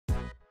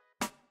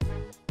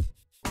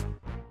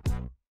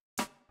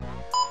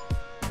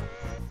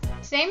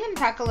Today I'm going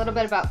to talk a little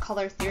bit about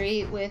color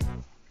theory with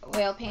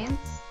oil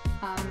paints,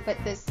 but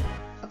this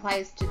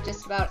applies to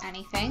just about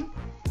anything.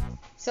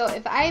 So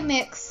if I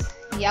mix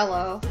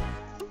yellow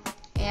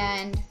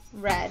and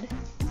red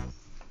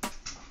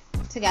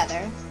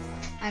together,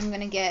 I'm going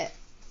to get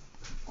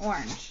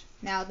orange.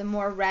 Now the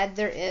more red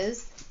there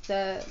is,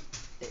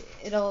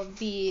 it'll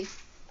be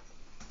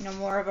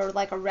more of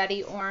a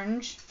reddy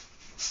orange.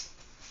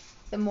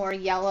 The more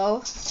yellow,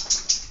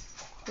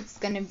 it's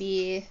going to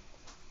be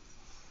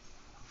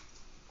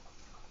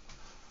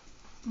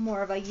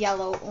more of a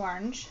yellow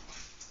orange.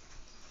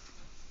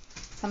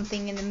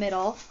 Something in the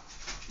middle,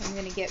 I'm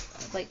going to get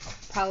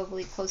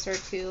probably closer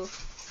to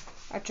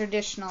a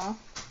traditional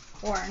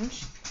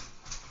orange.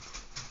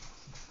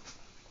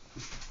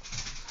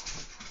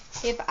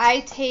 If I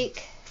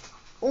take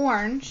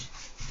orange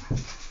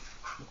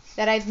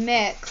that I've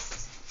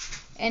mixed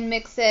and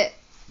mix it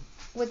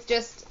with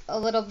just a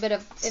little bit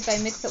of, if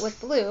I mix it with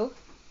blue,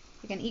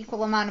 like an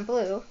equal amount of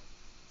blue,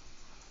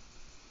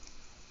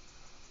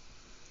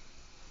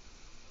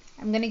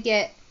 I'm going to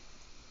get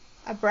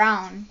a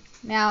brown.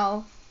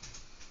 Now,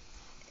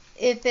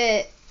 if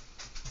it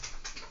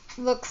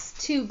looks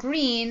too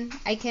green,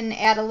 I can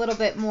add a little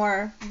bit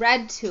more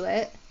red to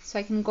it, so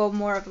I can go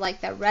more of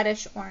like that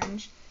reddish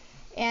orange,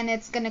 and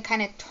it's going to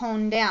kind of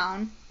tone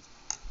down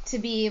to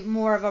be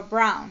more of a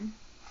brown.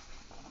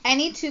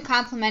 Any two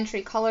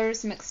complementary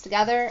colors mixed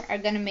together are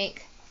going to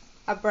make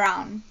a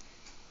brown.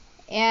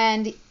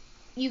 And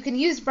you can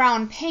use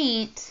brown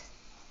paint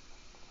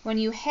when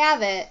you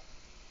have it,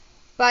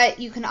 but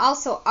you can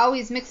also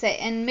always mix it,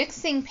 and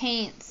mixing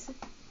paints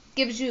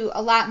gives you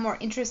a lot more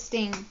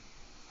interesting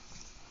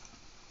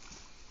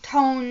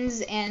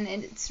tones and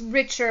it's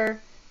richer,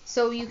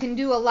 so you can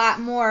do a lot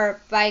more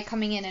by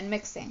coming in and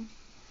mixing.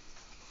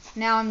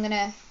 Now I'm going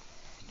to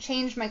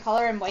change my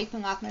color. I'm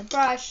wiping off my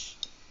brush,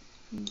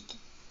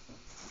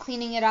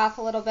 cleaning it off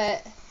a little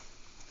bit.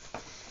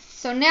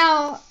 So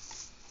now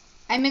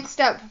I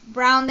mixed up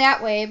brown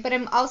that way, but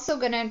I'm also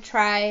going to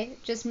try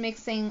just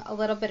mixing a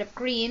little bit of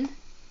green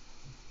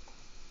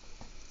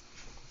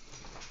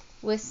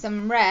with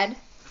some red,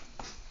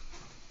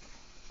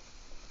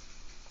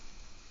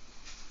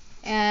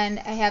 and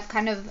I have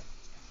kind of,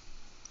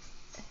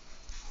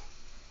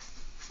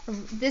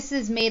 this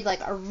is made like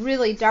a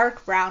really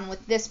dark brown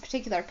with this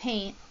particular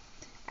paint.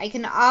 I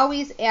can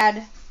always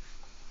add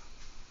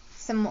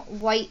some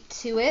white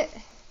to it,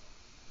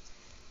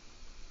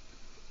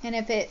 and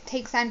if it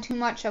takes on too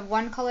much of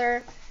one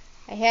color,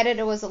 I had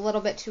it was a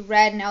little bit too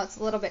red, now it's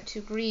a little bit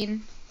too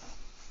green.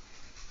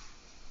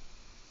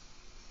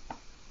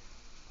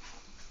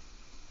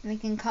 And I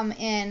can come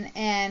in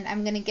and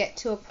I'm going to get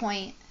to a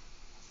point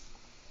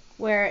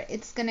where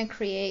it's going to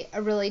create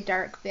a really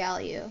dark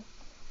value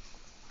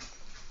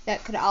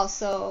that could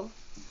also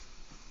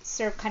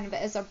serve kind of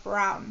as a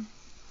brown.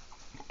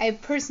 I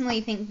personally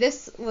think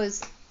this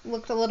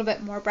looked a little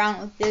bit more brown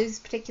with these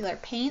particular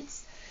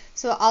paints,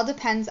 so it all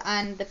depends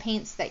on the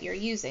paints that you're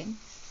using.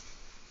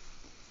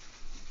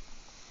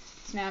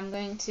 So now I'm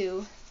going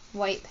to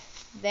wipe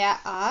that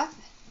off,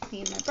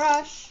 clean my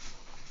brush.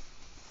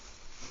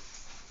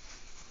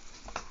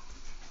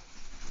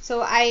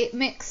 So I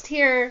mixed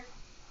here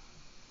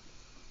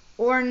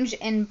orange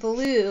and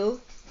blue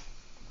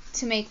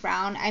to make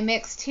brown. I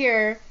mixed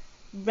here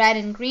red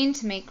and green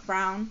to make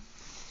brown.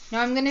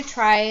 Now I'm going to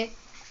try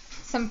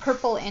some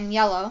purple and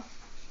yellow.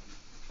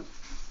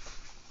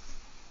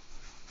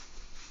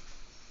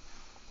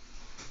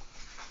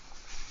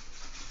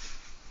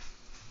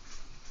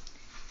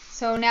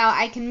 So now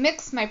I can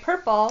mix my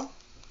purple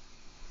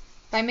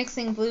by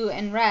mixing blue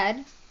and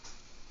red.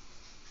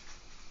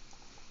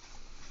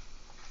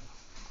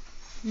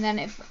 And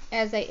then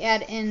as I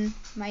add in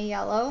my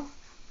yellow,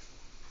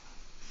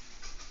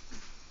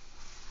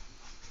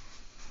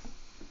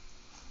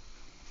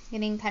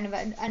 getting kind of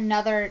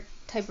another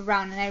type of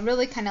brown, and I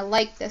really kind of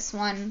like this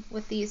one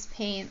with these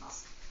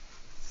paints.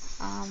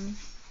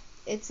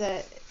 It's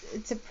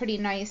a pretty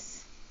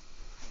nice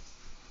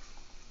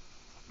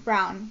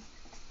brown,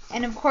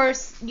 and of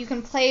course you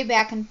can play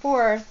back and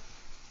forth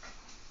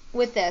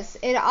with this.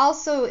 It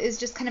also is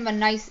just kind of a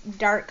nice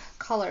dark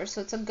color,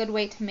 so it's a good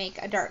way to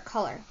make a dark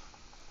color.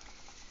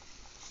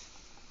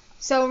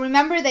 So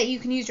remember that you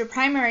can use your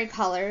primary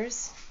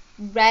colors,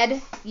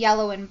 red,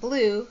 yellow, and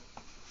blue,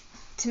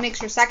 to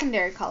mix your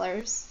secondary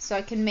colors. So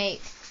I can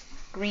make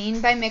green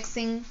by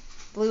mixing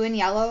blue and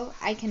yellow.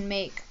 I can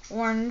make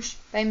orange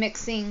by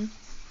mixing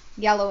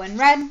yellow and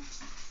red.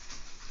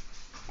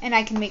 And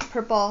I can make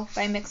purple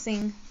by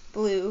mixing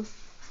blue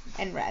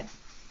and red.